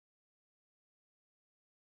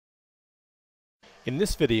In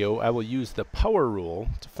this video, I will use the power rule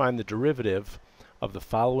to find the derivative of the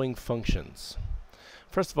following functions.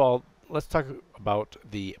 First of all, let's talk about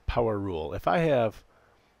the power rule. If I have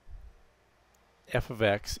f of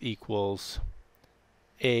x equals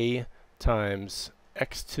a times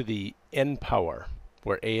x to the n power,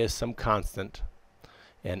 where a is some constant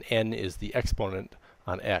and n is the exponent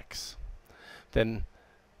on x, then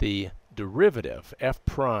the derivative f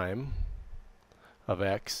prime of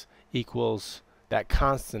x equals that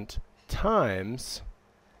constant times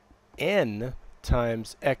n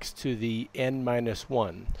times x to the n minus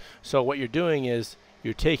 1. So what you're doing is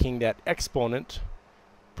you're taking that exponent,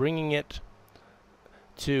 bringing it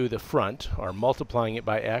to the front, or multiplying it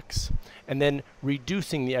by x, and then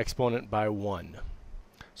reducing the exponent by 1.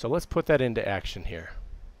 So let's put that into action here.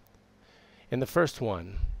 In the first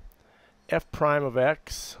one, f prime of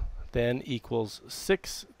x then equals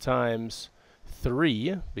 6 times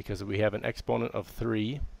 3, because we have an exponent of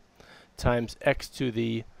 3, times x to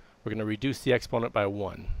the, we're going to reduce the exponent by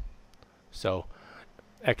 1. So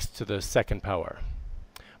x to the second power.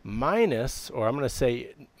 Minus, or I'm going to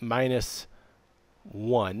say minus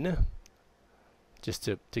 1, just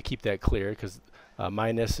to keep that clear, because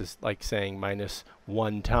minus is like saying minus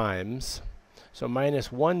 1 times. So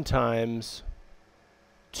minus 1 times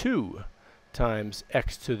 2 times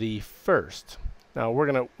x to the first. Now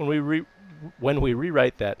we're going to, when we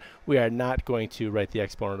rewrite that, we are not going to write the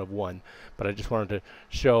exponent of 1, but I just wanted to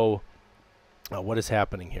show what is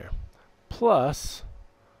happening here. Plus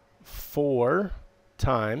 4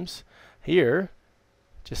 times, here,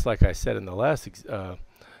 just like I said in the last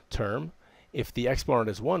term, if the exponent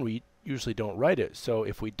is 1, we usually don't write it. So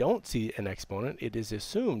if we don't see an exponent, it is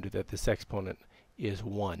assumed that this exponent is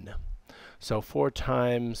 1. So 4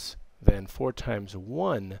 times, then 4 times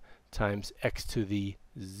 1 times x to the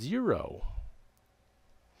 0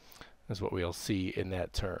 is what we'll see in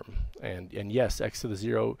that term. And yes, x to the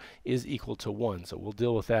 0 is equal to 1, so we'll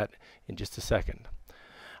deal with that in just a second.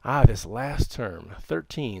 This last term,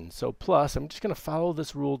 13. So plus, I'm just going to follow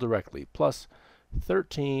this rule directly. Plus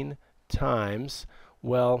 13 times,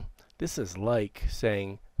 well, this is like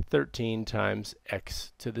saying 13 times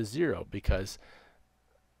x to the 0, because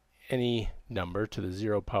any number to the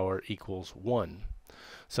 0 power equals 1.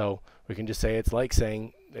 So we can just say it's like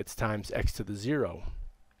saying it's times x to the 0,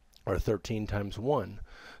 or 13 times 1.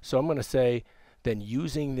 So I'm going to say, then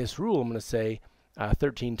using this rule, I'm going to say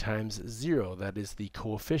 13 times 0, that is the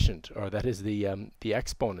coefficient, or that is the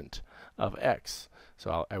exponent of x.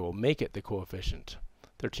 So I will make it the coefficient.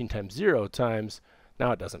 13 times 0 times,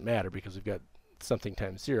 now it doesn't matter because we've got something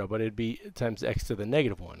times 0, but it'd be times x to the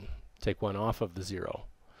negative 1. Take 1 off of the 0.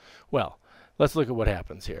 Well, let's look at what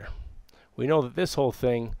happens here. We know that this whole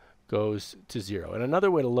thing goes to 0. And another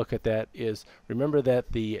way to look at that is, remember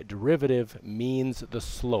that the derivative means the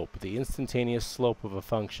slope, the instantaneous slope of a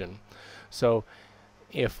function. So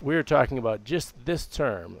if we're talking about just this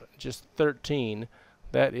term, just 13,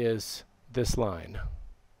 that is this line,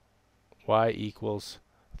 y equals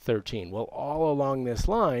 13. Well, all along this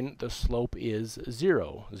line, the slope is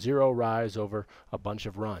 0. 0 rise over a bunch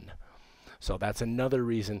of run. So that's another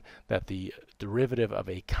reason that the derivative of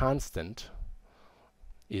a constant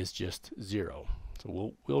is just 0.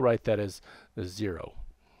 So we'll write that as 0.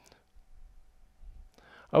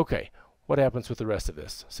 Okay, what happens with the rest of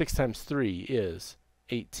this? 6 times 3 is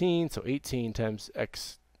 18, so 18 times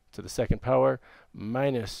x to the second power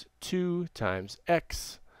minus 2 times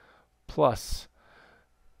x plus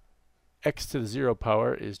x to the 0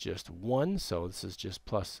 power is just 1, so this is just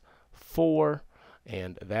plus 4,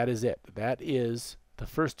 and that is it. That is the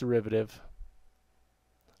first derivative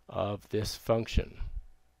of this function,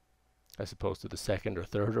 as opposed to the second or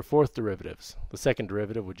third or fourth derivatives. The second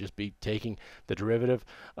derivative would just be taking the derivative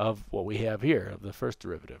of what we have here, of the first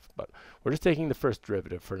derivative. But we're just taking the first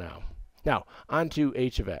derivative for now. Now, on to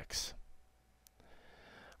h of x.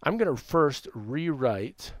 I'm going to first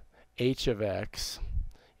rewrite h of x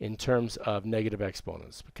in terms of negative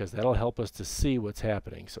exponents, because that'll help us to see what's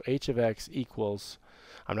happening. So h of x equals,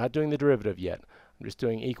 I'm not doing the derivative yet, I'm just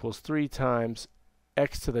doing equals 3 times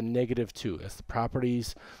x to the negative 2. That's the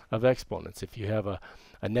properties of exponents. If you have a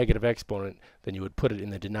negative exponent, then you would put it in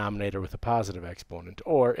the denominator with a positive exponent.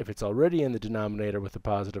 Or if it's already in the denominator with a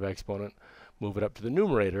positive exponent, move it up to the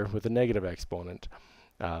numerator with a negative exponent.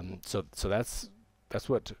 So that's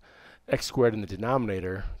what x squared in the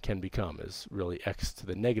denominator can become, is really x to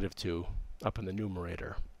the negative 2 up in the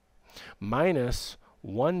numerator. Minus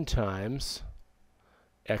 1 times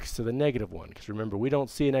x to the negative 1. Because remember, we don't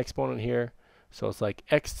see an exponent here. So it's like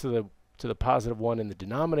x to to the positive 1 in the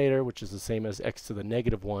denominator, which is the same as x to the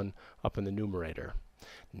negative 1 up in the numerator.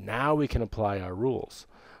 Now we can apply our rules.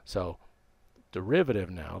 So derivative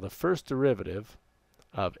now, the first derivative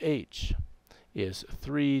of h is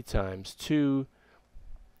 3 times 2,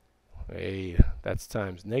 that's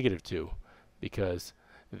times negative 2, because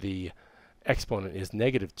the exponent is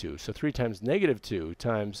negative 2. So 3 times negative 2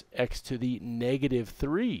 times x to the negative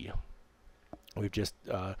 3. We've just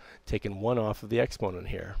taken 1 off of the exponent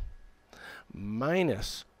here.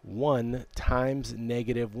 Minus 1 times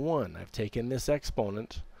negative 1. I've taken this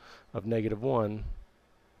exponent of negative 1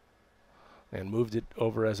 and moved it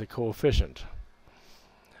over as a coefficient.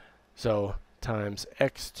 So times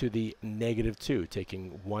x to the negative 2,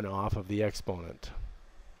 taking 1 off of the exponent.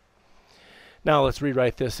 Now let's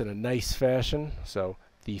rewrite this in a nice fashion. So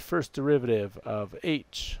the first derivative of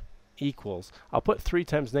h equals, I'll put 3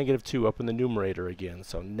 times negative 2 up in the numerator again,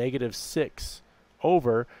 so negative 6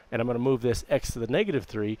 over, and I'm going to move this x to the negative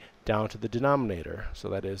 3 down to the denominator. So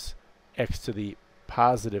that is x to the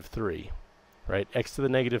positive 3, right? X to the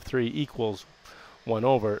negative 3 equals 1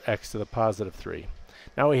 over x to the positive 3.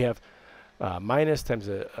 Now we have minus times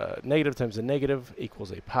a negative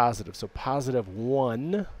equals a positive. So positive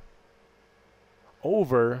 1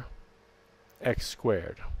 over x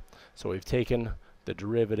squared. So we've taken the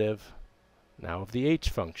derivative now of the h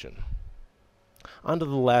function. On to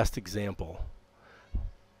the last example.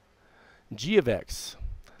 G of x.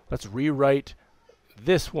 Let's rewrite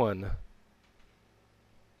this one.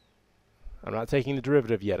 I'm not taking the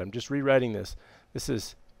derivative yet. I'm just rewriting this. This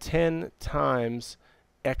is 10 times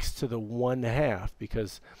x to the 1/2,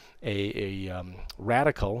 because a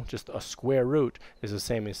radical, just a square root, is the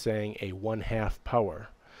same as saying a 1/2 power.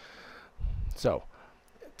 So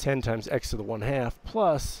 10 times x to the 1/2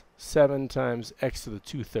 plus 7 times x to the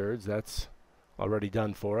 2/3. That's already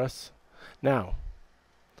done for us. Now,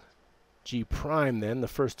 g prime then, the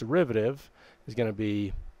first derivative, is going to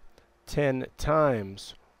be 10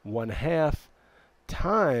 times 1/2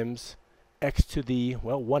 times x to the,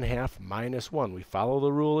 well, 1/2 minus 1. We follow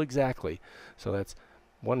the rule exactly. So that's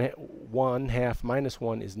 1/2 minus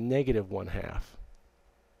 1 is negative 1/2.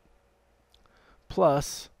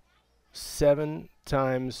 Plus 7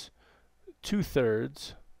 times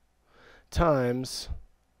 2/3 times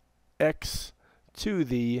x to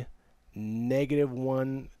the negative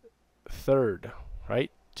 1/3,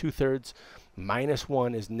 right? 2/3 minus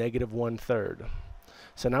 1 is negative 1/3.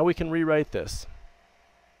 So now we can rewrite this.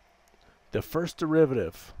 The first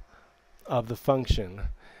derivative of the function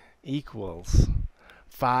equals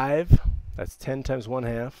 5, that's 10 times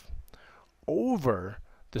 1/2, over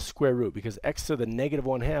the square root, because x to the negative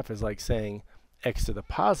 1/2 is like saying x to the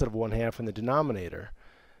positive 1/2 in the denominator,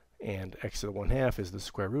 and x to the 1/2 is the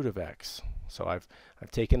square root of x. So I've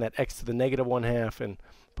taken that x to the negative 1/2 and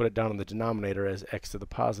put it down in the denominator as x to the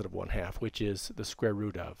positive 1/2, which is the square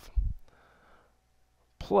root of.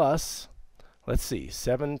 Plus, let's see,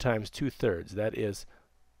 7 times 2/3, that is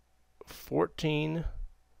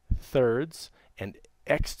 14/3, and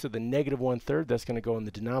x to the negative 1/3, that's going to go in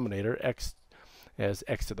the denominator, x as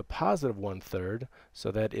x to the positive 1/3,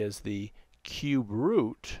 so that is the cube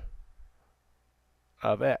root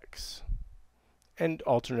of x. And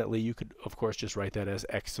alternately, you could, of course, just write that as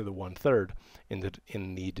x to the 1/3 in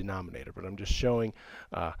the denominator. But I'm just showing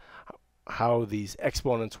how these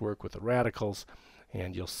exponents work with the radicals,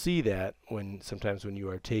 and you'll see that sometimes when you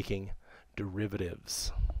are taking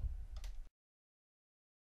derivatives.